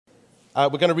We're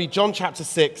going to read John chapter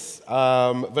 6,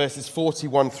 verses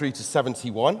 41 through to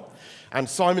 71. And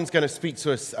Simon's going to speak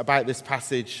to us about this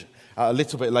passage a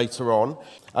little bit later on.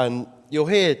 And you'll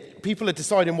hear people are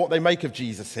deciding what they make of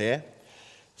Jesus here.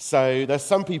 So there's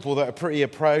some people that are pretty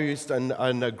opposed and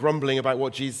are grumbling about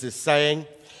what Jesus is saying.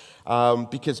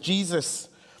 Because Jesus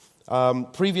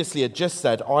previously had just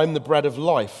said, "I'm the bread of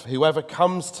life. Whoever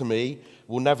comes to me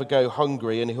will never go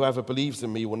hungry, and whoever believes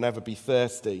in me will never be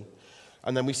thirsty."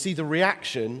 And then we see the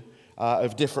reaction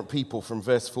of different people from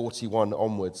verse 41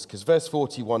 onwards. Because verse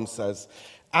 41 says,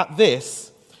 "At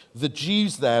this, the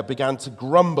Jews there began to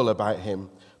grumble about him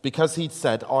because he'd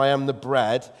said, 'I am the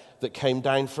bread that came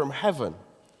down from heaven.'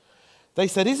 They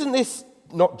said, 'Isn't this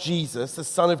not Jesus, the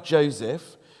son of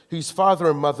Joseph, whose father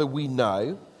and mother we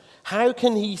know? How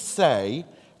can he say,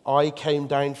 'I came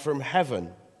down from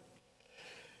heaven'?"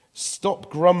 "Stop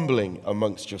grumbling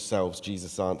amongst yourselves,"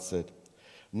 Jesus answered.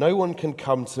 "No one can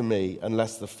come to me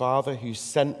unless the Father who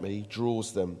sent me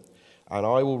draws them, and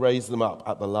I will raise them up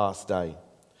at the last day.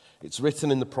 It's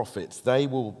written in the prophets, they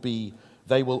will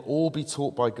all be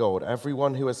taught by God.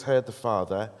 Everyone who has heard the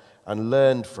Father and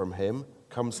learned from him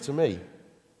comes to me.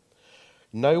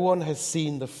 No one has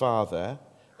seen the Father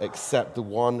except the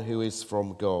one who is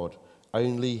from God.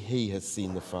 Only he has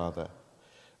seen the Father.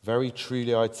 Very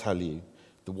truly I tell you,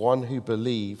 the one who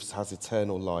believes has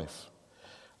eternal life.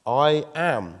 I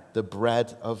am the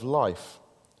bread of life.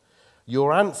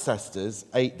 Your ancestors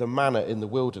ate the manna in the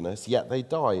wilderness, yet they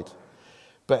died.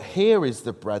 But here is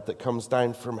the bread that comes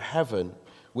down from heaven,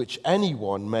 which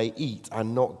anyone may eat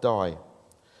and not die.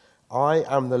 I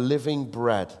am the living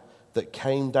bread that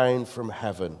came down from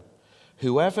heaven.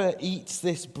 Whoever eats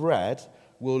this bread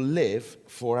will live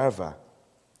forever.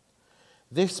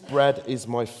 This bread is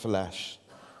my flesh,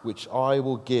 which I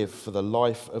will give for the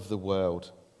life of the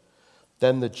world."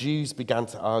 Then the Jews began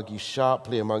to argue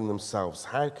sharply among themselves,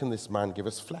 "How can this man give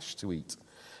us flesh to eat?"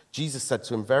 Jesus said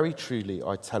to him, "Very truly,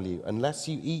 I tell you, unless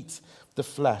you eat the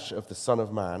flesh of the Son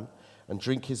of Man and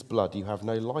drink his blood, you have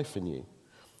no life in you.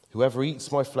 Whoever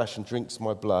eats my flesh and drinks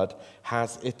my blood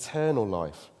has eternal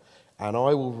life, and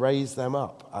I will raise them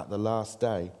up at the last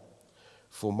day.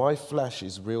 For my flesh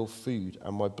is real food,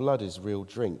 and my blood is real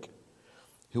drink.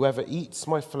 Whoever eats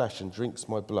my flesh and drinks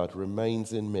my blood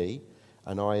remains in me,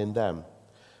 and I in them.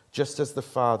 Just as the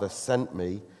Father sent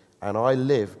me, and I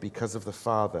live because of the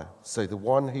Father, so the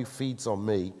one who feeds on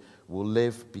me will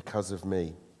live because of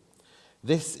me.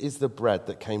 This is the bread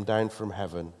that came down from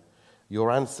heaven.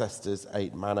 Your ancestors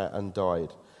ate manna and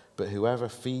died, but whoever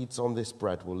feeds on this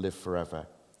bread will live forever."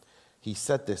 He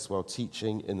said this while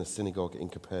teaching in the synagogue in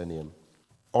Capernaum.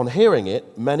 On hearing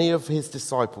it, many of his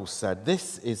disciples said,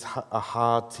 "This is a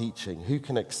hard teaching. Who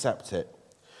can accept it?"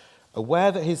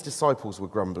 Aware that his disciples were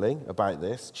grumbling about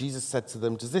this, Jesus said to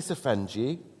them, "Does this offend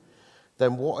you?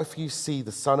 Then what if you see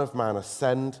the Son of Man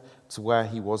ascend to where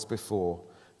he was before?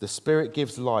 The Spirit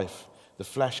gives life, the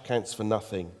flesh counts for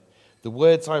nothing. The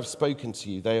words I have spoken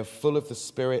to you, they are full of the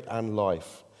Spirit and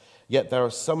life. Yet there are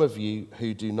some of you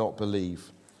who do not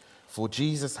believe." For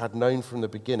Jesus had known from the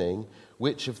beginning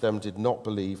which of them did not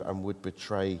believe and would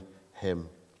betray him.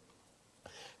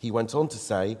 He went on to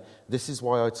say, "This is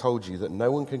why I told you that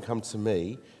no one can come to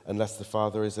me unless the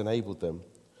Father has enabled them."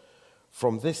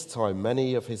 From this time,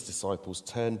 many of his disciples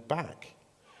turned back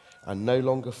and no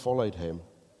longer followed him.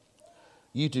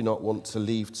 "You do not want to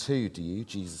leave too, do you?"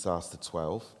 Jesus asked the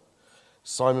 12.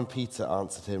 Simon Peter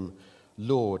answered him,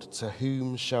 "Lord, to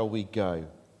whom shall we go?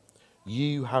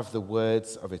 You have the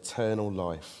words of eternal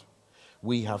life.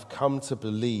 We have come to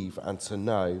believe and to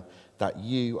know that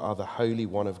you are the Holy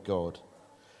One of God."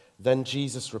 Then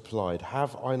Jesus replied,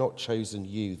 "Have I not chosen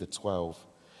you, the 12?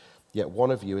 Yet one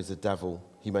of you is a devil."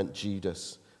 He meant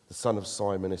Judas, the son of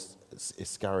Simon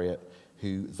Iscariot,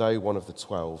 who, though one of the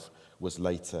 12, was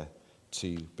later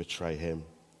to betray him.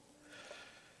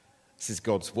 This is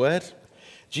God's word.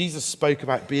 Jesus spoke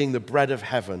about being the bread of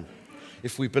heaven.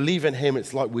 If we believe in him,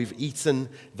 it's like we've eaten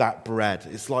that bread.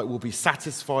 It's like we'll be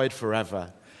satisfied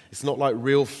forever. It's not like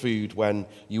real food when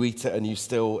you eat it and you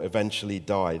still eventually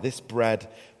die. This bread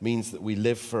means that we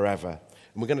live forever.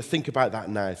 And we're going to think about that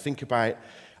now. Think about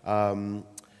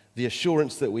the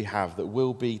assurance that we have that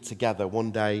we'll be together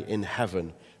one day in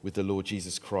heaven with the Lord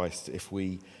Jesus Christ if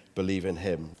we believe in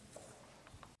him.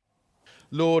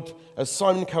 Lord, as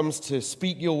Simon comes to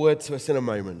speak your word to us in a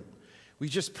moment, we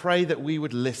just pray that we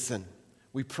would listen.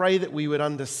 We pray that we would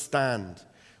understand.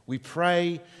 We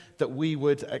pray that we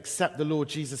would accept the Lord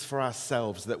Jesus for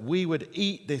ourselves, that we would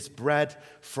eat this bread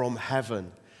from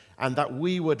heaven, and that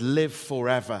we would live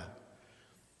forever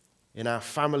in our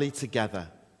family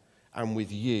together and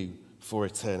with you for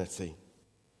eternity.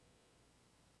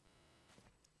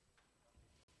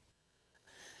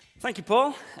 Thank you,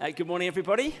 Paul. Good morning,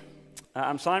 everybody.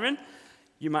 I'm Simon.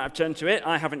 You might have turned to it.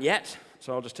 I haven't yet,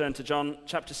 so I'll just turn to John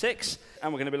chapter 6,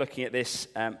 and we're going to be looking at this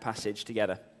passage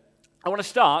together. I want to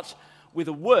start with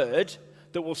a word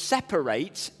that will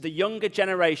separate the younger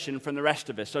generation from the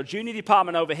rest of us. So junior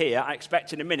department over here, I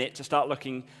expect in a minute to start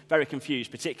looking very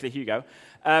confused, particularly Hugo.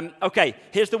 Okay,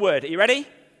 here's the word. Are you ready?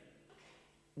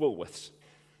 Woolworths.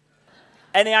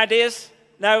 Any ideas?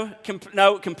 No,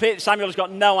 completely. Samuel's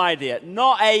got no idea.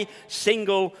 Not a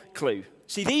single clue.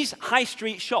 See, these high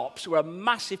street shops were a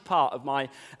massive part of my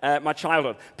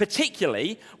childhood,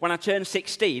 particularly when I turned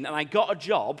 16 and I got a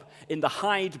job in the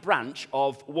Hyde branch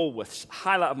of Woolworths.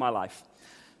 Highlight of my life.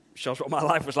 Shows what my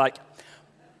life was like.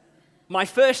 My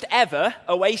first ever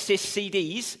Oasis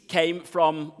CDs came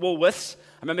from Woolworths.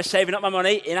 I remember saving up my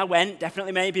money, in I went,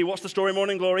 definitely maybe, What's the Story,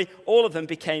 Morning Glory, all of them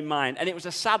became mine. And it was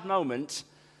a sad moment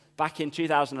back in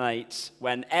 2008,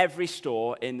 when every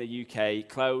store in the UK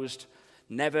closed,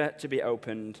 never to be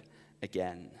opened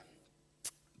again.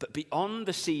 But beyond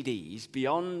the CDs,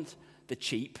 beyond the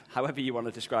cheap, however you want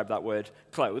to describe that word,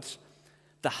 clothes,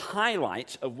 the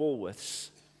highlight of Woolworths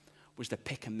was the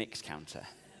pick and mix counter.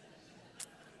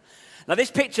 Now,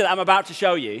 this picture that I'm about to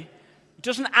show you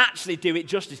doesn't actually do it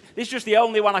justice. This is just the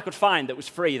only one I could find that was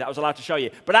free, that I was allowed to show you.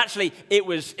 But actually, it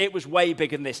was way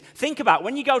bigger than this. Think about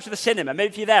when you go to the cinema, maybe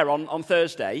if you're there on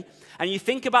Thursday, and you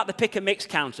think about the pick and mix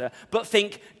counter, but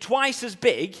think twice as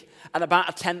big and about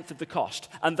a tenth of the cost.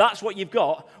 And that's what you've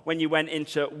got when you went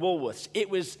into Woolworths. It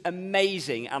was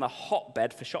amazing and a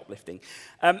hotbed for shoplifting.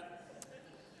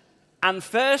 And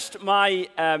first, my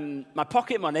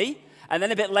pocket money, and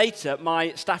then a bit later,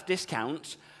 my staff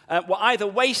discount, were either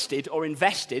wasted or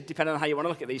invested, depending on how you want to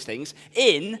look at these things,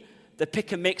 in the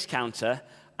pick and mix counter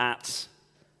at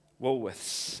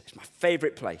Woolworths. It's my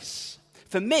favorite place.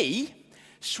 For me,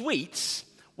 sweets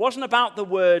wasn't about the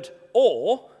word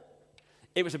or,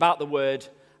 it was about the word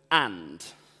and.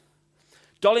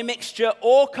 Dolly mixture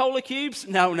or cola cubes?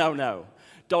 No.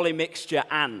 Dolly mixture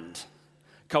and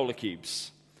cola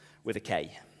cubes with a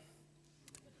K.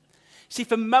 See,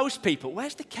 for most people,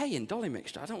 where's the K in Dolly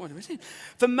mixture? I don't want to miss it.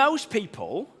 For most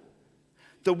people,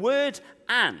 the word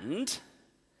and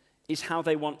is how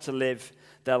they want to live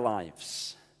their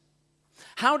lives.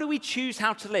 How do we choose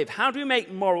how to live? How do we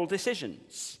make moral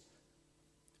decisions?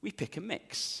 We pick a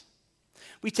mix.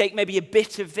 We take maybe a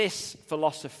bit of this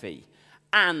philosophy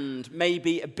and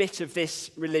maybe a bit of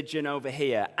this religion over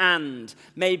here, and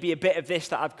maybe a bit of this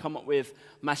that I've come up with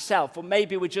myself. Or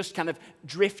maybe we're just kind of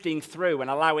drifting through and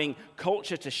allowing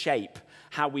culture to shape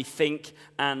how we think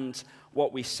and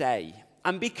what we say.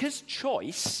 And because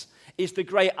choice is the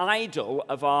great idol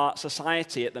of our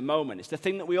society at the moment, it's the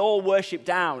thing that we all worship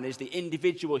down, is the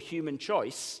individual human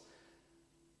choice,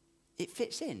 it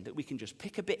fits in that we can just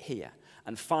pick a bit here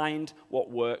and find what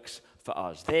works for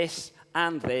us. This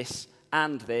and this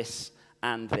and this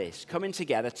and this, coming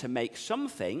together to make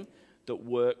something that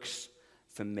works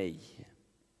for me.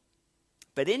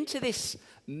 But into this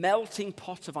melting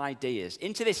pot of ideas,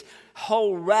 into this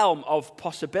whole realm of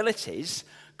possibilities,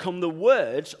 come the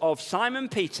words of Simon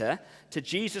Peter to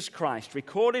Jesus Christ,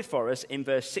 recorded for us in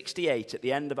verse 68 at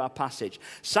the end of our passage.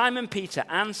 Simon Peter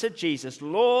answered Jesus,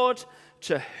 "Lord,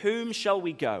 to whom shall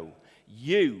we go?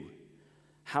 You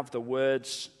have the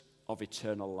words of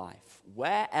eternal life.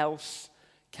 Where else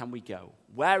can we go?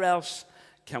 Where else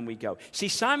can we go?" See,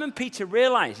 Simon Peter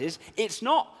realizes it's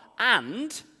not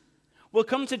and we'll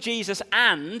come to Jesus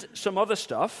and some other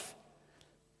stuff.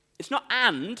 It's not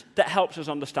and that helps us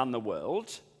understand the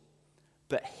world,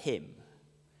 but him.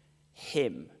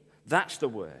 Him. That's the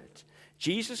word.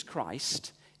 Jesus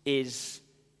Christ is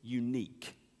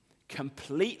unique,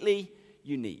 completely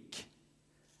unique,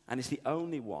 and is the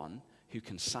only one who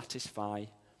can satisfy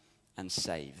and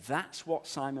save. That's what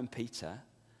Simon Peter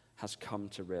has come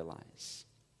to realize.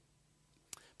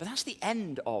 But that's the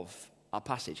end of our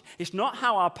passage. It's not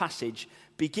how our passage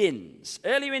begins.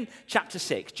 Earlier in chapter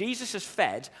 6, Jesus has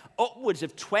fed upwards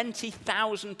of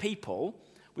 20,000 people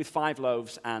with 5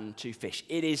 loaves and 2 fish.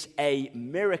 It is a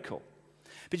miracle.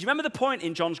 But do you remember the point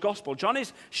in John's gospel? John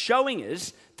is showing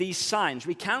us these signs,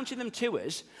 recounting them to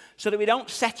us, so that we don't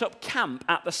set up camp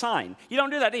at the sign. You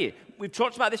don't do that, do you? We've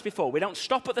talked about this before. We don't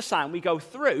stop at the sign. We go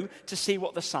through to see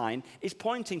what the sign is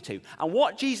pointing to. And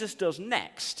what Jesus does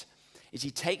next is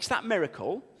he takes that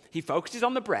miracle, he focuses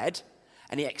on the bread,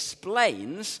 and he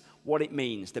explains what it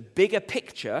means, the bigger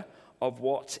picture of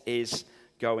what is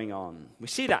going on. We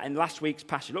see that in last week's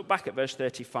passage. Look back at verse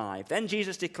 35. Then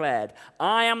Jesus declared,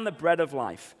 "I am the bread of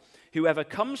life. Whoever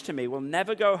comes to me will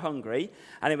never go hungry,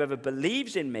 and whoever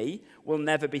believes in me will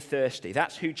never be thirsty."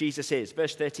 That's who Jesus is.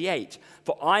 Verse 38,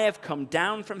 "For I have come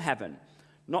down from heaven,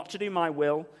 not to do my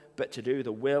will, but to do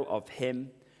the will of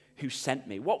him who sent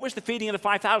me. What was the feeding of the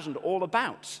 5,000 all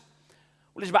about?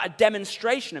 Well, it's about a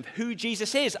demonstration of who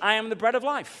Jesus is. I am the bread of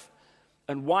life.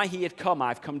 And why he had come.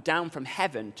 I've come down from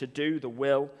heaven to do the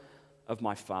will of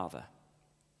my Father.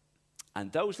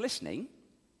 And those listening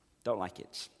don't like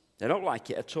it. They don't like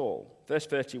it at all. Verse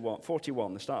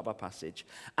 41, the start of our passage.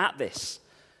 At this,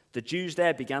 the Jews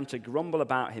there began to grumble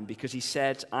about him because he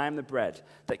said, I am the bread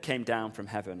that came down from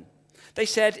heaven. They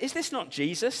said, is this not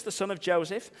Jesus, the son of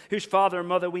Joseph, whose father and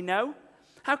mother we know?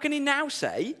 How can he now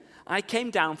say, I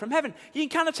came down from heaven? You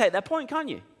can kind of take their point, can't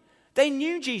you? They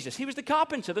knew Jesus. He was the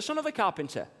carpenter, the son of the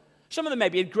carpenter. Some of them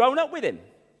maybe had grown up with him.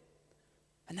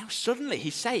 And now suddenly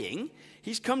he's saying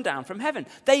he's come down from heaven.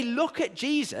 They look at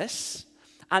Jesus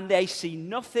and they see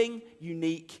nothing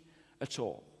unique at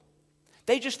all.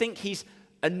 They just think he's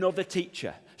another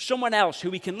teacher, someone else who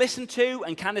we can listen to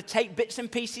and kind of take bits and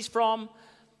pieces from,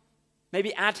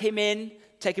 maybe add him in,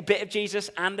 take a bit of Jesus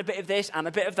and a bit of this and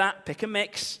a bit of that, pick and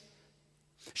mix.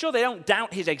 Sure, they don't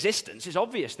doubt his existence. It's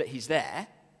obvious that he's there.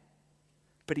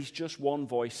 But he's just one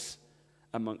voice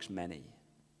amongst many.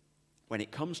 When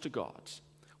it comes to God,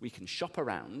 we can shop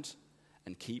around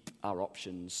and keep our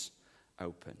options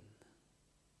open.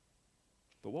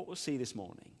 But what we'll see this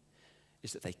morning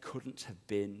is that they couldn't have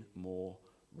been more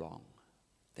wrong.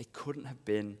 They couldn't have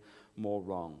been more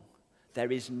wrong.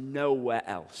 There is nowhere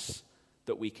else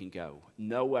that we can go,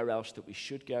 nowhere else that we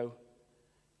should go,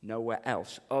 nowhere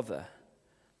else other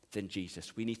than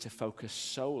Jesus. We need to focus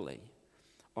solely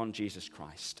on Jesus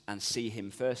Christ and see him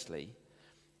firstly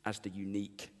as the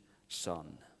unique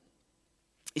Son.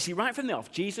 You see, right from the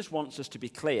off, Jesus wants us to be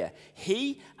clear.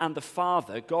 He and the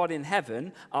Father, God in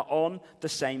heaven, are on the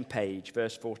same page.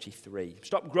 Verse 43.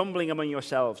 Stop grumbling among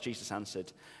yourselves, Jesus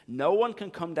answered. No one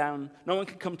can come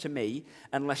to me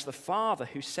unless the Father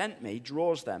who sent me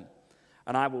draws them,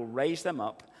 and I will raise them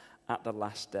up at the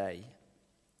last day.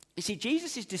 You see,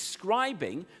 Jesus is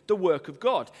describing the work of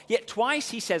God. Yet twice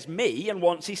he says me and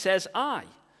once he says I.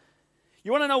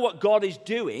 You want to know what God is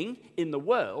doing in the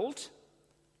world?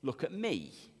 Look at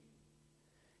me.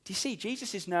 Do you see,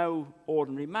 Jesus is no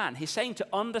ordinary man. He's saying to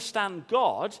understand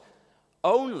God,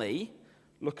 only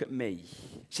look at me.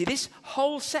 See, this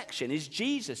whole section is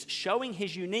Jesus showing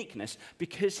his uniqueness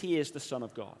because he is the Son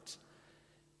of God.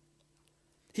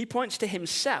 He points to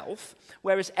himself,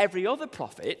 whereas every other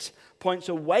prophet points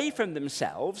away from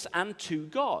themselves and to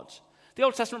God. The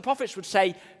Old Testament prophets would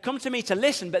say, come to me to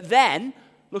listen, but then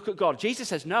look at God. Jesus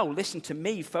says, no, listen to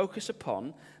me, focus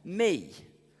upon me.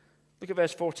 Look at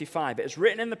verse 45. It is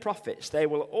written in the prophets, they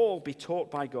will all be taught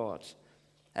by God.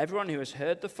 Everyone who has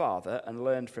heard the Father and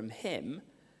learned from him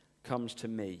comes to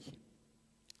me.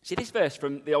 See this verse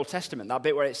from the Old Testament, that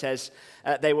bit where it says,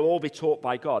 they will all be taught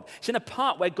by God. It's in a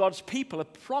part where God's people are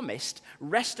promised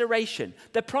restoration.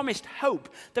 They're promised hope.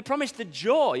 They're promised the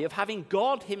joy of having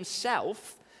God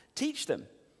himself teach them.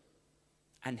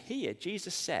 And here,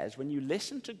 Jesus says, when you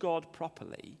listen to God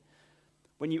properly,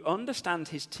 when you understand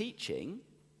his teaching,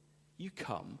 you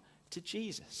come to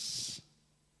Jesus.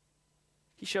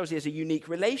 He shows he has a unique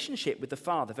relationship with the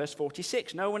Father. Verse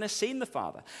 46, no one has seen the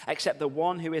Father except the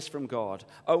one who is from God.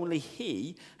 Only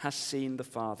he has seen the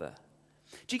Father.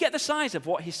 Do you get the size of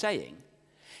what he's saying?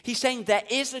 He's saying there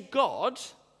is a God,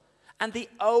 and the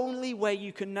only way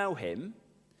you can know him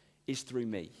is through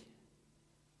me.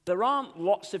 There aren't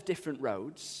lots of different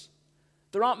roads.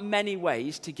 There aren't many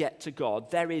ways to get to God.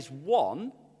 There is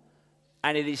one,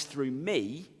 and it is through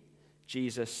me,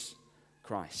 Jesus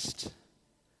Christ.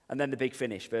 And then the big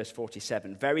finish, verse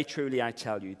 47. Very truly I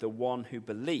tell you, the one who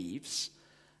believes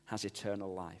has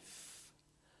eternal life.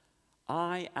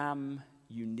 I am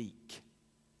unique,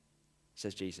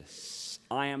 says Jesus.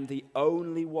 I am the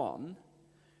only one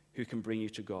who can bring you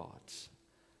to God.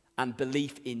 And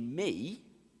belief in me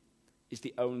is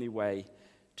the only way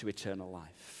to eternal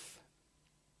life.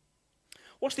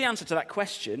 What's the answer to that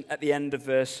question at the end of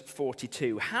verse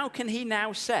 42? How can he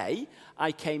now say,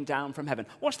 I came down from heaven?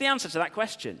 What's the answer to that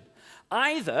question?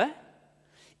 Either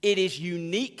it is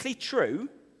uniquely true,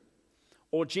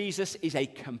 or Jesus is a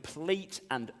complete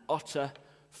and utter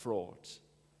fraud.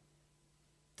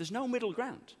 There's no middle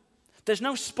ground. There's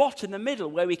no spot in the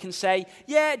middle where we can say,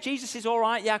 yeah, Jesus is all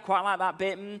right, yeah, I quite like that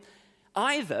bit.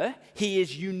 Either he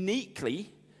is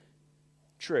uniquely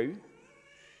true,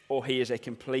 or he is a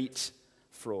complete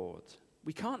fraud.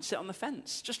 We can't sit on the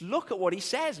fence. Just look at what he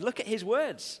says. Look at his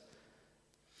words.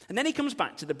 And then he comes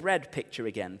back to the bread picture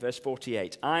again, verse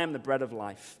 48. I am the bread of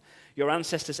life. Your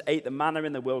ancestors ate the manna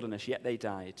in the wilderness, yet they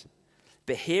died.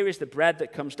 But here is the bread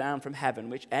that comes down from heaven,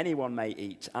 which anyone may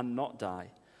eat and not die.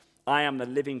 I am the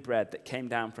living bread that came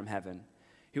down from heaven.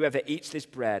 Whoever eats this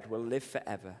bread will live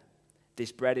forever.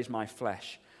 This bread is my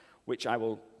flesh, which I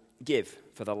will give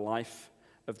for the life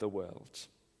of the world.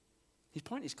 His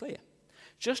point is clear.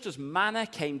 Just as manna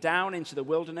came down into the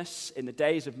wilderness in the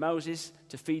days of Moses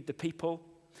to feed the people,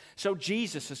 so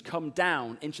Jesus has come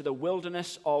down into the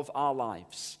wilderness of our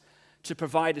lives to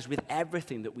provide us with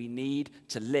everything that we need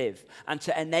to live and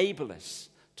to enable us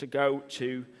to go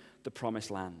to the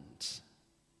promised land.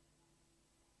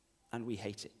 And we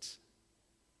hate it.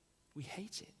 We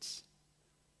hate it.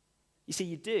 You see,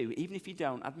 you do, even if you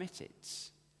don't admit it.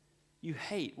 You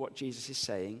hate what Jesus is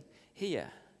saying here.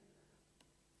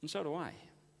 And so do I.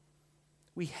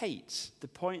 We hate the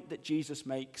point that Jesus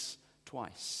makes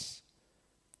twice.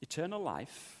 Eternal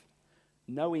life,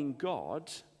 knowing God,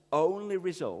 only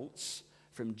results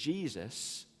from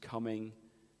Jesus coming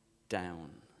down.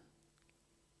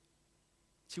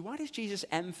 See, why does Jesus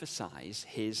emphasize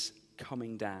his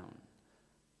coming down?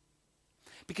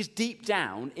 Because deep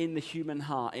down in the human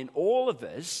heart, in all of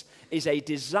us, is a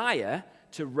desire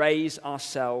to raise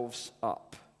ourselves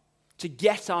up, to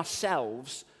get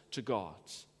ourselves to God.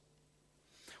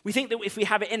 We think that if we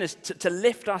have it in us to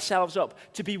lift ourselves up,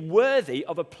 to be worthy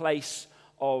of a place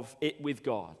of it with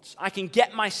God, I can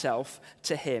get myself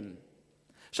to him.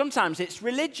 Sometimes it's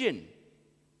religion.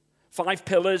 5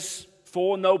 pillars,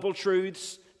 4 noble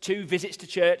truths, 2 visits to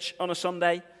church on a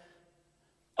Sunday.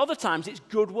 Other times it's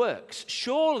good works.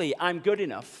 Surely I'm good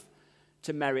enough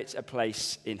to merit a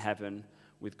place in heaven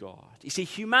with God. You see,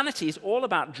 humanity is all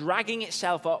about dragging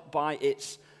itself up by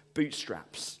its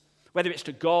bootstraps. Whether it's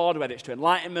to God, whether it's to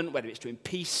enlightenment, whether it's to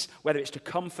peace, whether it's to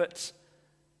comfort.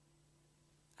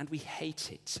 And we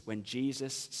hate it when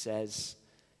Jesus says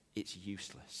it's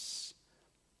useless.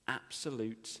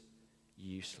 Absolute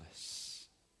useless.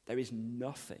 There is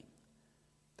nothing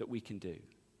that we can do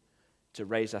to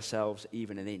raise ourselves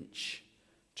even an inch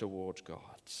towards God.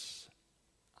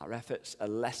 Our efforts are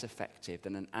less effective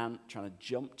than an ant trying to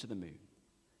jump to the moon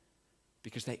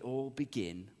because they all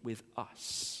begin with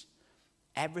us.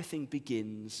 Everything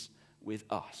begins with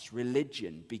us.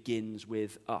 Religion begins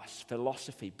with us.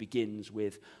 Philosophy begins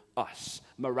with us.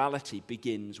 Morality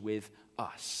begins with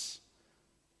us.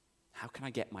 How can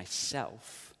I get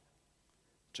myself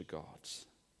to God?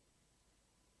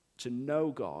 To know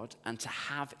God and to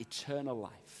have eternal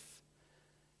life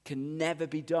can never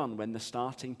be done when the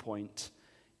starting point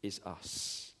is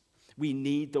us. We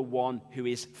need the one who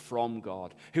is from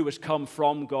God, who has come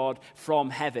from God, from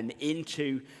heaven,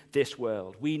 into this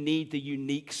world. We need the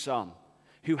unique Son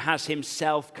who has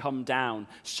himself come down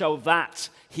so that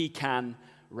he can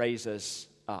raise us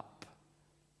up.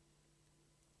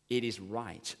 It is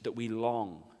right that we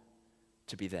long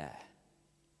to be there,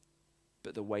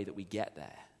 but the way that we get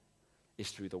there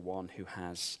is through the one who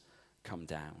has come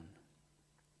down.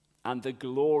 And the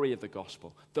glory of the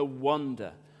gospel, the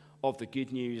wonder of the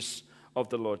good news of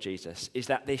the Lord Jesus is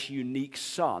that this unique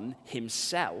Son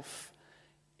himself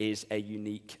is a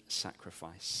unique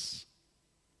sacrifice.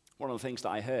 One of the things that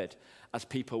I heard as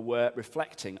people were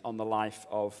reflecting on the life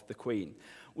of the Queen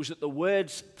was that the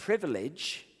words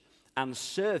privilege and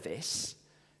service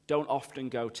don't often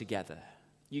go together.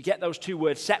 You get those 2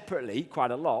 words separately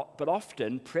quite a lot, but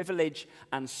often privilege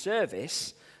and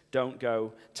service don't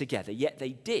go together. Yet they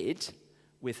did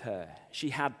with her. She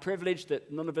had privilege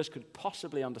that none of us could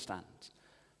possibly understand.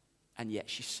 And yet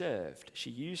she served. She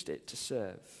used it to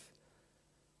serve.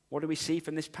 What do we see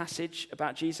from this passage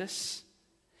about Jesus?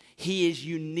 He is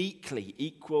uniquely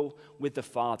equal with the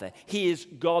Father. He is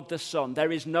God the Son.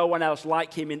 There is no one else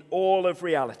like him in all of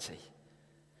reality.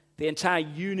 The entire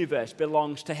universe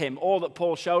belongs to him. All that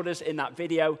Paul showed us in that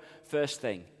video, first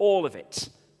thing. All of it.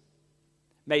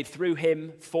 Made through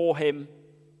him, for him,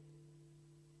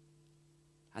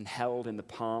 and held in the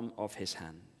palm of his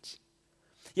hand.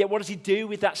 Yet what does he do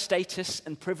with that status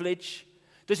and privilege?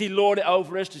 Does he lord it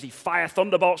over us? Does he fire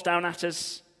thunderbolts down at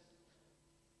us?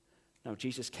 No,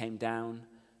 Jesus came down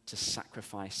to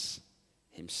sacrifice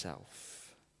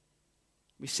himself.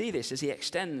 We see this as he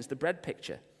extends the bread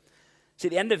picture. See,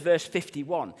 at the end of verse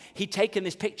 51, he'd taken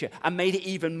this picture and made it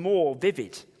even more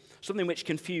vivid, something which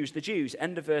confused the Jews.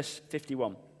 End of verse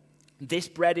 51. This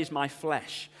bread is my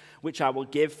flesh, which I will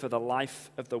give for the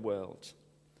life of the world.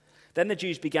 Then the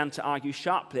Jews began to argue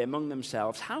sharply among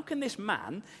themselves, how can this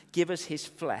man give us his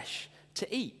flesh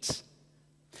to eat?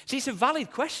 See, it's a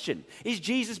valid question. Is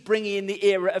Jesus bringing in the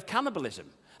era of cannibalism?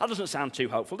 That doesn't sound too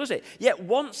hopeful, does it? Yet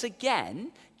once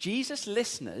again, Jesus'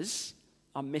 listeners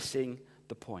are missing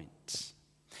the point.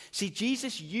 See,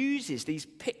 Jesus uses these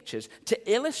pictures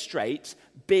to illustrate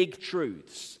big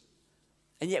truths.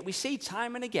 And yet we see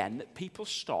time and again that people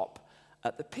stop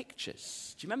at the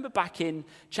pictures. Do you remember back in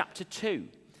chapter 2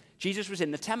 Jesus was in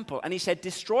the temple, and he said,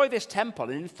 destroy this temple,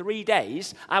 and in 3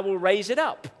 days I will raise it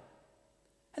up.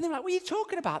 And they're like, what are you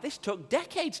talking about? This took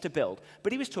decades to build.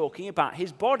 But he was talking about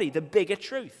his body, the bigger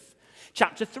truth.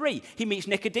 Chapter 3, he meets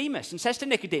Nicodemus and says to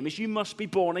Nicodemus, you must be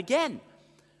born again.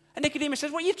 And Nicodemus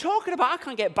says, what are you talking about? I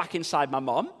can't get back inside my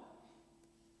mom.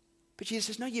 But Jesus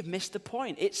says, no, you've missed the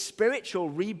point. It's spiritual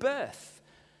rebirth.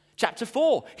 Chapter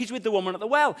 4, he's with the woman at the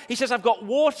well. He says, I've got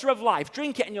water of life.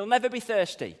 Drink it and you'll never be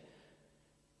thirsty.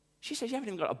 She says, you haven't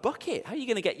even got a bucket. How are you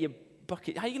going to get your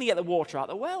bucket? How are you going to get the water out of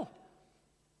the well?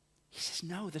 He says,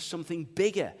 no, there's something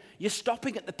bigger. You're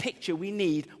stopping at the picture. We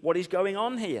need what is going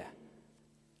on here.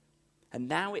 And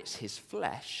now it's his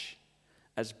flesh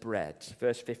as bread.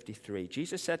 Verse 53,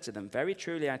 Jesus said to them, very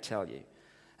truly I tell you,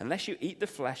 unless you eat the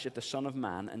flesh of the Son of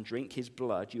Man and drink his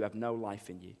blood, you have no life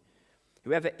in you.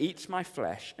 Whoever eats my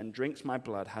flesh and drinks my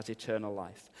blood has eternal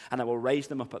life, and I will raise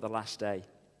them up at the last day.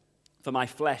 For my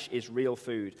flesh is real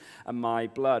food, and my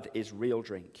blood is real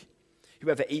drink.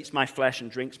 Whoever eats my flesh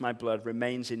and drinks my blood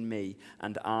remains in me,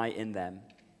 and I in them.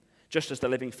 Just as the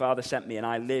living Father sent me, and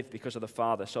I live because of the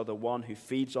Father, so the one who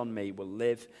feeds on me will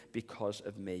live because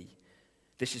of me.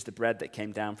 This is the bread that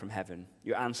came down from heaven.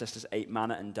 Your ancestors ate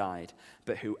manna and died,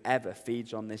 but whoever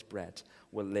feeds on this bread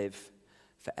will live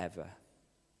forever.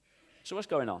 So what's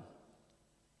going on?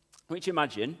 I want you to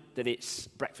imagine that it's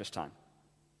breakfast time.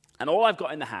 And all I've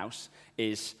got in the house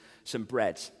is some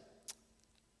bread.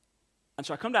 And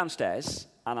so I come downstairs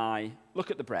and I look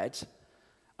at the bread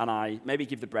and I maybe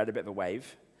give the bread a bit of a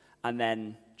wave and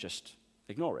then just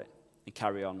ignore it and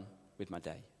carry on with my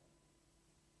day.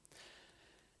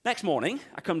 Next morning,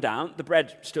 I come down, the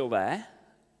bread's still there.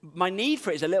 My need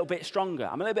for it is a little bit stronger.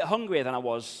 I'm a little bit hungrier than I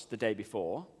was the day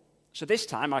before. So this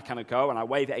time I kind of go and I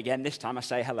wave it again. This time I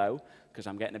say hello because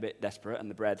I'm getting a bit desperate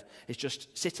and the bread is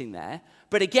just sitting there.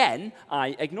 But again,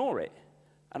 I ignore it.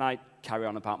 And I carry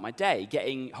on about my day,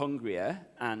 getting hungrier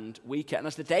and weaker. And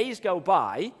as the days go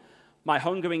by, my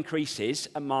hunger increases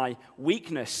and my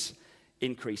weakness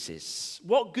increases.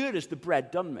 What good has the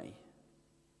bread done me?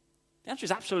 The answer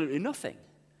is absolutely nothing.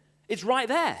 It's right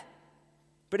there.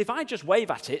 But if I just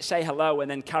wave at it, say hello, and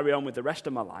then carry on with the rest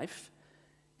of my life,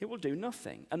 it will do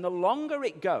nothing. And the longer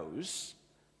it goes,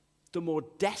 the more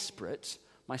desperate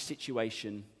my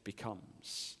situation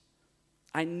becomes.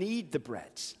 I need the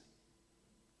bread.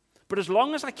 But as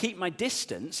long as I keep my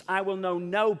distance, I will know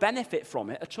no benefit from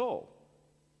it at all.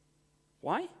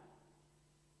 Why?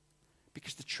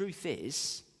 Because the truth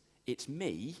is, it's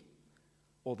me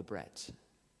or the bread.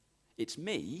 It's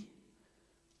me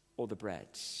or the bread.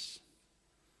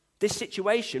 This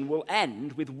situation will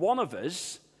end with one of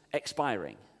us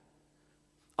expiring.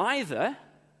 Either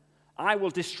I will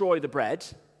destroy the bread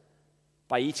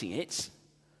by eating it,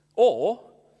 or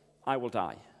I will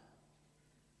die.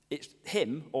 It's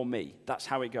him or me. That's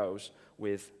how it goes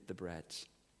with the bread.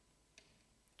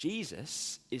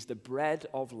 Jesus is the bread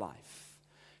of life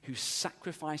who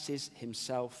sacrifices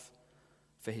himself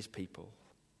for his people.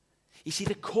 You see,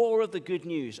 the core of the good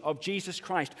news of Jesus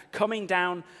Christ coming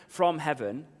down from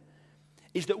heaven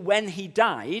is that when he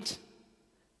died,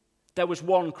 there was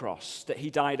one cross that he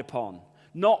died upon,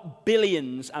 not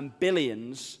billions and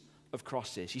billions of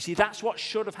crosses. You see, that's what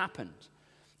should have happened.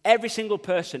 Every single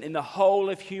person in the whole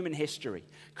of human history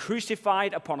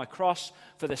crucified upon a cross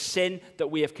for the sin that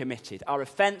we have committed, our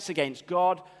offense against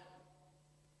God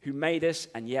who made us,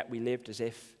 and yet we lived as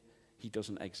if he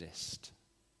doesn't exist.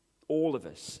 All of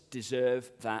us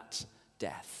deserve that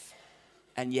death,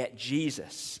 and yet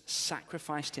Jesus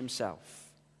sacrificed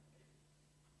himself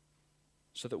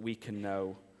so that we can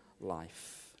know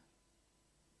life.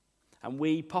 And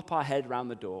we pop our head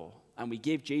round the door and we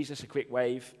give Jesus a quick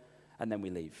wave and then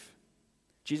we leave.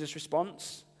 Jesus'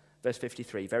 response, verse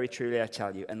 53, very truly I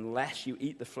tell you, unless you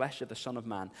eat the flesh of the Son of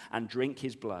Man and drink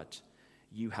his blood,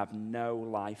 you have no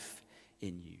life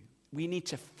in you. We need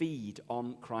to feed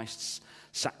on Christ's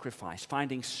sacrifice,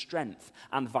 finding strength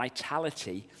and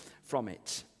vitality from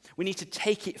it. We need to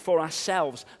take it for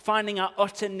ourselves, finding our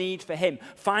utter need for him,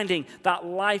 finding that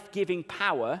life-giving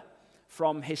power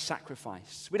from his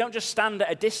sacrifice. We don't just stand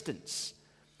at a distance.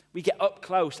 We get up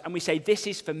close and we say, this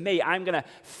is for me. I'm going to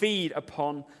feed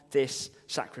upon this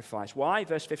sacrifice. Why?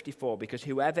 Verse 54, because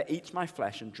whoever eats my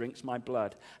flesh and drinks my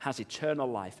blood has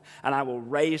eternal life, and I will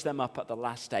raise them up at the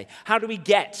last day. How do we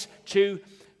get to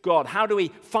God? How do we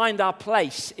find our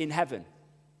place in heaven?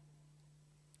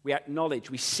 We acknowledge,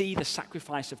 we see the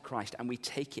sacrifice of Christ, and we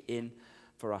take it in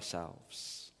for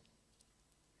ourselves.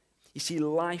 You see,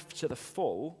 life to the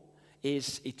full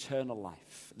is eternal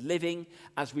life, living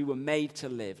as we were made to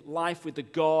live, life with the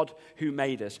God who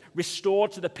made us,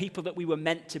 restored to the people that we were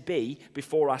meant to be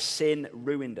before our sin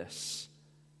ruined us.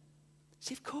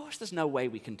 See, of course there's no way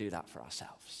we can do that for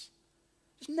ourselves.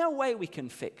 There's no way we can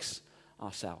fix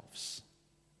ourselves.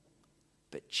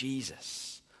 But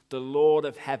Jesus, the Lord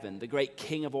of heaven, the great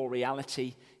King of all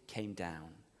reality, came down.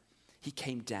 He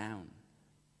came down.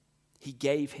 He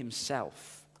gave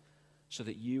himself so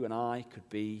that you and I could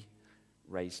be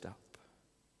raised up.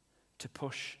 To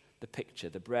push the picture,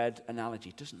 the bread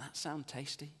analogy, doesn't that sound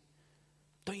tasty?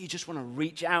 Don't you just want to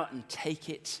reach out and take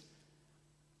it,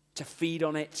 to feed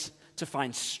on it, to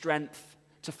find strength,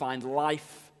 to find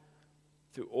life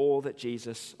through all that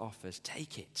Jesus offers?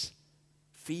 Take it,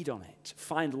 feed on it,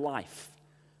 find life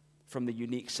from the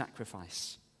unique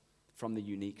sacrifice, from the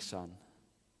unique Son.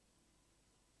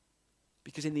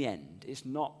 Because in the end, it's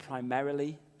not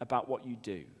primarily about what you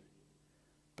do,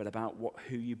 but about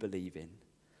who you believe in,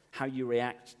 how you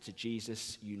react to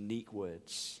Jesus' unique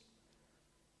words.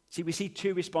 See, we see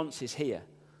two responses here.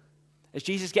 As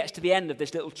Jesus gets to the end of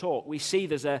this little talk, we see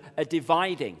there's a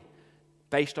dividing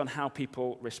based on how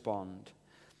people respond.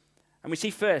 And we see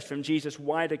first from Jesus'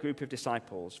 wider group of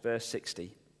disciples, verse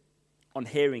 60. On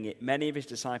hearing it, many of his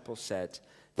disciples said,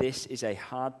 "This is a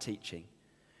hard teaching.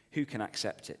 Who can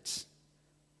accept it?"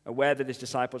 Aware that his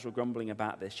disciples were grumbling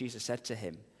about this, Jesus said to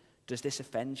him, "Does this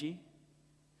offend you?"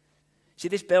 See,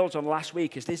 this builds on last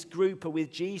week as this group are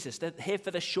with Jesus. They're here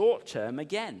for the short term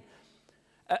again.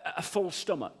 A full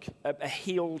stomach, a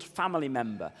healed family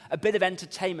member, a bit of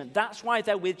entertainment. That's why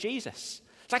they're with Jesus.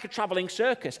 It's like a traveling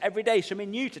circus. Every day,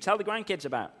 something new to tell the grandkids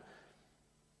about.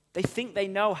 They think they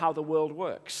know how the world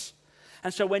works.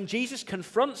 And so when Jesus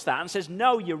confronts that and says,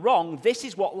 "No, you're wrong. This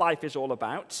is what life is all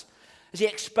about," as he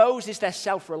exposes their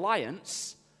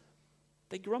self-reliance,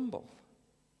 they grumble.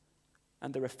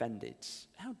 And they're offended.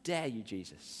 How dare you,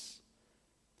 Jesus?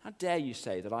 How dare you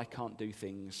say that I can't do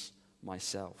things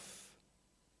myself?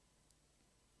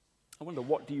 I wonder,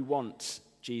 what do you want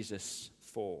Jesus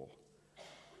for?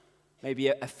 Maybe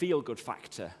a feel-good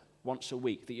factor once a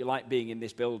week, that you like being in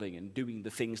this building and doing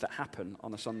the things that happen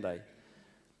on a Sunday.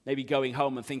 Maybe going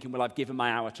home and thinking, well, I've given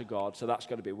my hour to God, so that's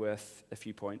got to be worth a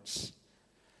few points.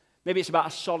 Maybe it's about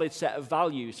a solid set of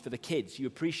values for the kids. You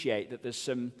appreciate that there's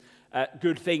some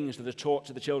good things that are taught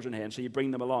to the children here, and so you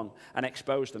bring them along and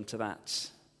expose them to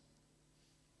that.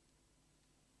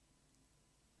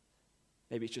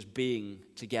 Maybe it's just being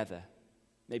together.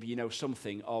 Maybe you know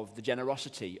something of the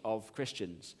generosity of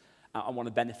Christians and want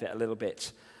to benefit a little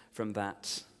bit from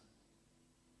that.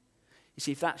 You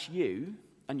see, if that's you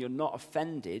and you're not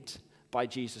offended by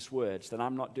Jesus' words, then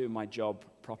I'm not doing my job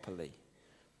properly.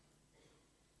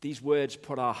 These words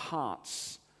put our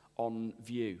hearts on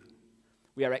view.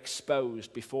 We are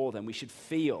exposed before them. We should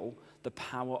feel the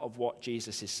power of what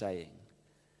Jesus is saying.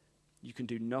 You can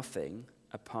do nothing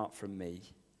apart from me.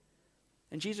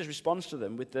 And Jesus responds to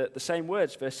them with the same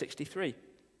words, verse 63.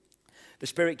 The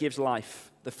Spirit gives life.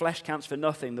 The flesh counts for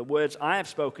nothing. The words I have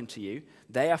spoken to you,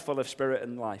 they are full of spirit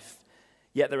and life.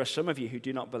 Yet there are some of you who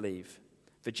do not believe.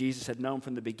 For Jesus had known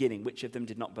from the beginning which of them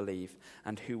did not believe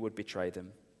and who would betray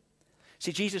them.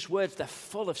 See, Jesus' words, they're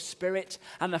full of spirit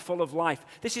and they're full of life.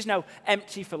 This is no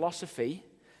empty philosophy.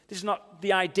 This is not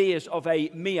the ideas of a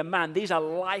mere man. These are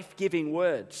life-giving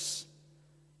words.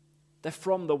 They're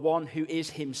from the one who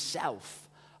is himself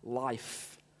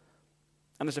life.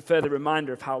 And as a further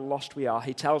reminder of how lost we are,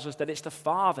 he tells us that it's the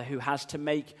Father who has to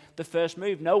make the first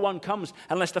move. No one comes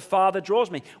unless the Father draws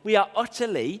me. We are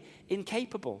utterly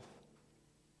incapable.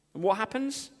 And what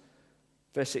happens?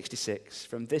 Verse 66,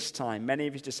 from this time, many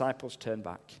of his disciples turned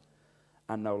back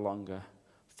and no longer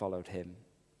followed him.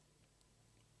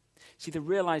 See, the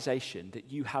realization that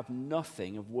you have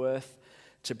nothing of worth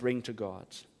to bring to God,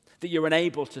 that you're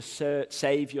unable to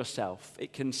save yourself,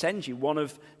 it can send you one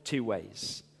of two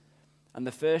ways. And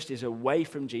the first is away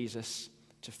from Jesus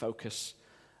to focus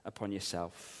upon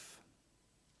yourself.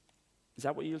 Is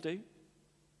that what you'll do?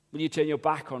 Will you turn your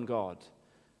back on God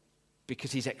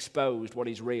because he's exposed what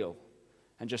is real?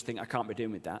 And just think, I can't be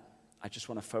doing with that. I just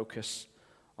want to focus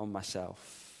on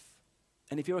myself.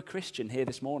 And if you're a Christian here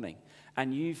this morning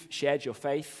and you've shared your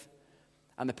faith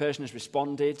and the person has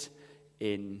responded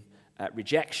in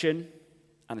rejection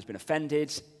and has been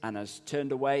offended and has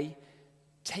turned away,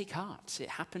 take heart. It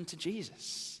happened to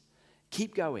Jesus.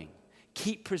 Keep going.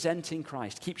 Keep presenting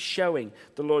Christ. Keep showing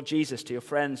the Lord Jesus to your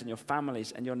friends and your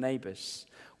families and your neighbors.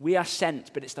 We are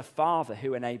sent, but it's the Father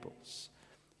who enables.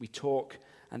 We talk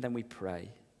and then we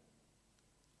pray.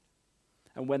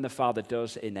 And when the Father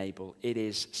does enable, it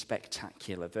is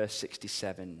spectacular. Verse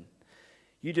 67.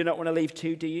 You do not want to leave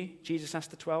too, do you? Jesus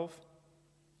asked the 12.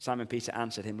 Simon Peter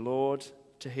answered him, Lord,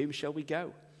 to whom shall we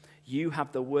go? You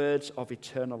have the words of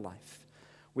eternal life.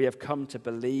 We have come to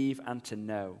believe and to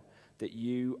know that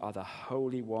you are the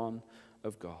Holy One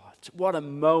of God. What a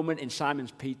moment in Simon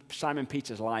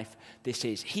Peter's life this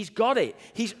is. He's got it.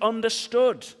 He's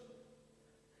understood.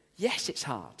 Yes, it's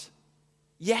hard.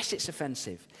 Yes, it's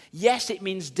offensive. Yes, it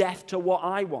means death to what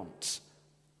I want.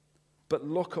 But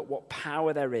look at what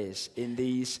power there is in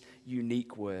these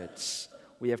unique words.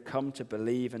 We have come to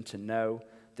believe and to know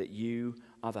that you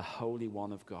are the Holy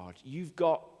One of God. You've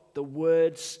got the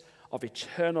words of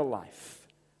eternal life.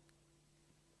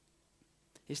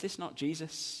 Is this not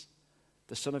Jesus,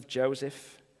 the son of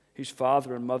Joseph, whose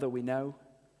father and mother we know?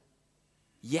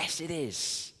 Yes, it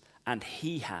is. And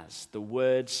he has the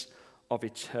words of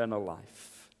eternal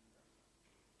life.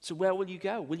 So where will you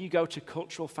go? Will you go to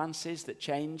cultural fancies that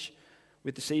change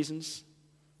with the seasons?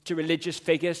 To religious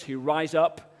figures who rise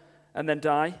up and then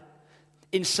die?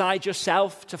 Inside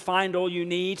yourself to find all you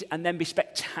need and then be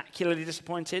spectacularly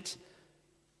disappointed?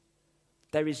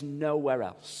 There is nowhere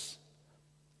else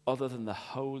other than the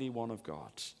Holy One of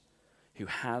God who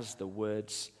has the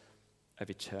words of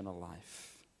eternal life.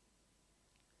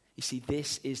 You see,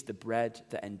 this is the bread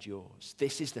that endures.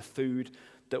 This is the food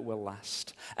that will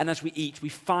last. And as we eat, we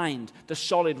find the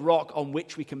solid rock on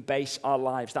which we can base our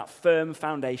lives, that firm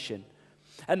foundation.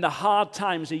 And the hard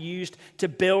times are used to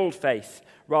build faith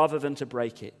rather than to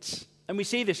break it. And we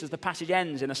see this as the passage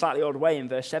ends in a slightly odd way in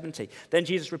verse 70. Then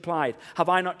Jesus replied, "Have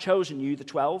I not chosen you, the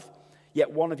 12?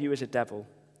 Yet one of you is a devil."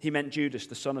 He meant Judas,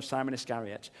 the son of Simon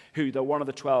Iscariot, who, though one of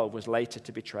the 12, was later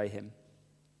to betray him.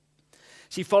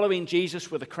 See, following Jesus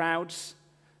were the crowds,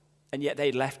 and yet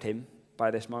they'd left him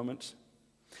by this moment.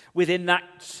 Within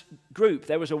that group,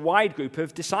 there was a wide group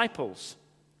of disciples,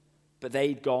 but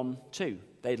they'd gone too.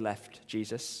 They'd left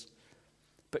Jesus.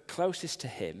 But closest to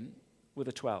him were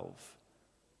the 12,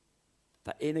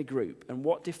 that inner group. And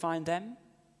what defined them?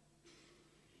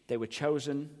 They were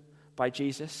chosen by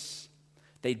Jesus.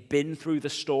 They'd been through the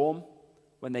storm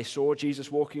when they saw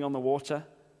Jesus walking on the water,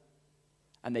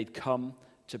 and they'd come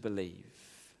to believe.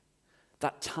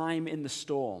 That time in the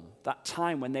storm, that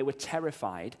time when they were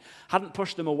terrified, hadn't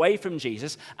pushed them away from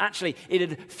Jesus. Actually, it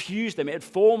had fused them, it had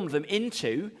formed them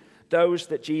into those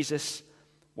that Jesus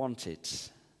wanted.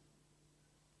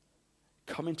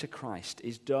 Coming to Christ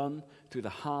is done through the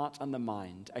heart and the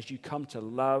mind as you come to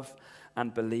love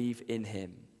and believe in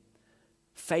him.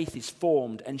 Faith is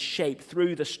formed and shaped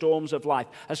through the storms of life.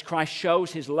 As Christ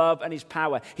shows his love and his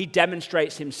power, he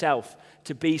demonstrates himself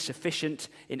to be sufficient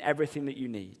in everything that you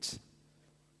need.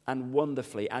 And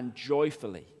wonderfully and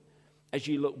joyfully, as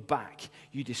you look back,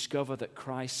 you discover that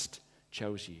Christ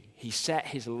chose you. He set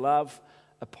his love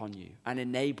upon you and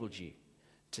enabled you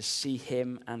to see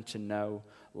him and to know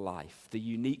life. The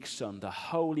unique Son, the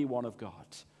Holy One of God,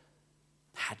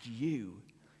 had you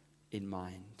in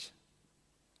mind.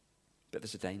 But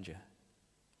there's a danger.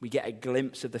 We get a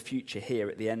glimpse of the future here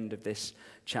at the end of this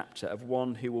chapter, of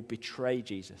one who will betray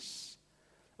Jesus,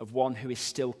 of one who is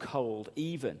still cold,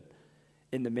 even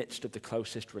in the midst of the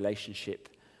closest relationship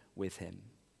with him.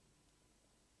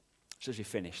 So as we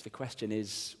finish, the question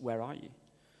is, where are you?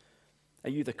 Are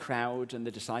you the crowd and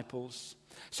the disciples,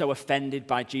 so offended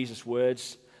by Jesus'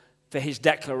 words, for his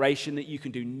declaration that you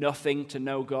can do nothing to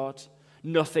know God,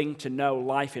 nothing to know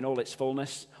life in all its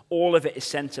fullness? All of it is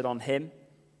centered on him.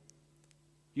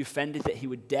 You offended that he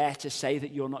would dare to say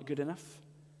that you're not good enough?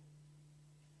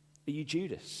 Are you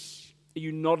Judas? Are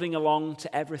you nodding along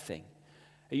to everything?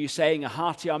 Are you saying a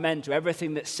hearty amen to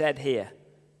everything that's said here?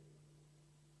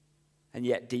 And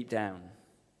yet deep down,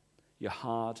 you're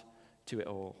hard to it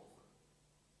all.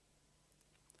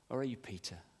 Or are you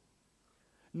Peter?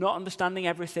 Not understanding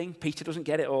everything, Peter doesn't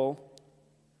get it all,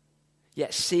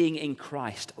 yet seeing in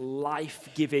Christ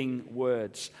life-giving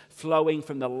words flowing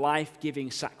from the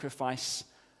life-giving sacrifice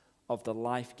of the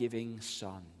life-giving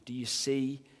Son. Do you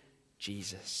see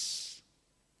Jesus?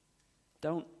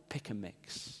 Don't pick a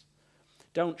mix.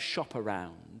 Don't shop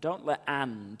around. Don't let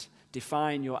 "and"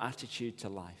 define your attitude to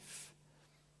life.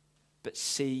 But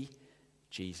see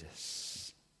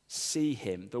Jesus. See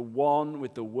him, the one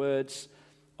with the words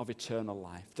of eternal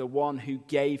life, the one who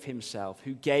gave himself,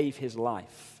 who gave his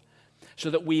life, so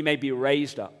that we may be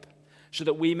raised up, so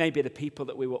that we may be the people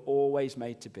that we were always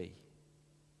made to be,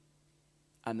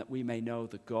 and that we may know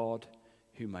the God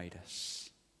who made us,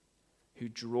 who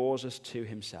draws us to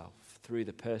himself through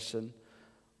the person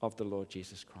of the Lord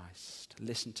Jesus Christ.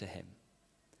 Listen to him.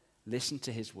 Listen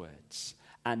to his words,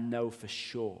 and know for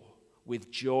sure,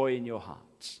 with joy in your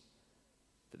heart,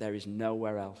 that there is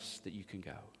nowhere else that you can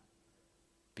go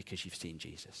because you've seen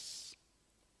Jesus.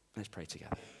 Let's pray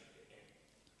together.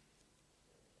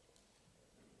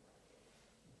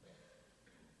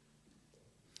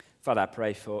 Father, I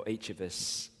pray for each of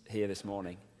us here this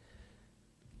morning,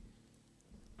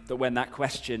 that when that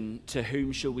question, to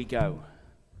whom shall we go,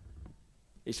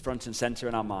 is front and center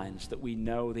in our minds, that we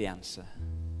know the answer.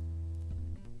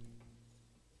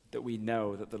 That we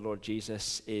know that the Lord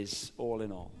Jesus is all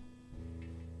in all.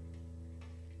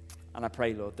 And I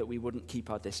pray, Lord, that we wouldn't keep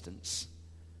our distance.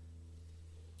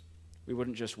 We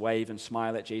wouldn't just wave and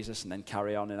smile at Jesus and then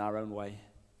carry on in our own way.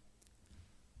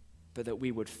 But that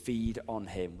we would feed on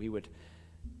him. We would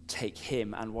take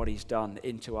him and what he's done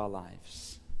into our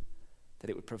lives. That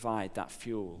it would provide that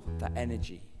fuel, that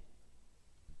energy.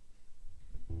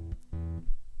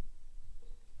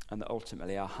 And that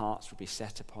ultimately our hearts would be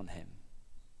set upon him.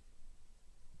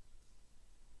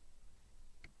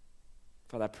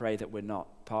 Father, I pray that we're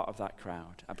not part of that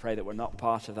crowd. I pray that we're not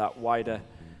part of that wider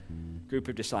group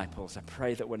of disciples. I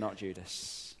pray that we're not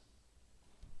Judas.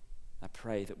 I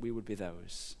pray that we would be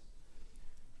those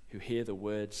who hear the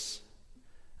words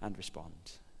and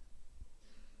respond.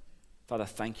 Father,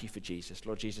 thank you for Jesus.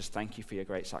 Lord Jesus, thank you for your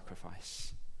great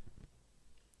sacrifice.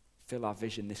 Fill our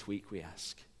vision this week, we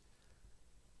ask.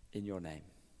 In your name,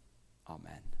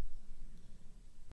 amen.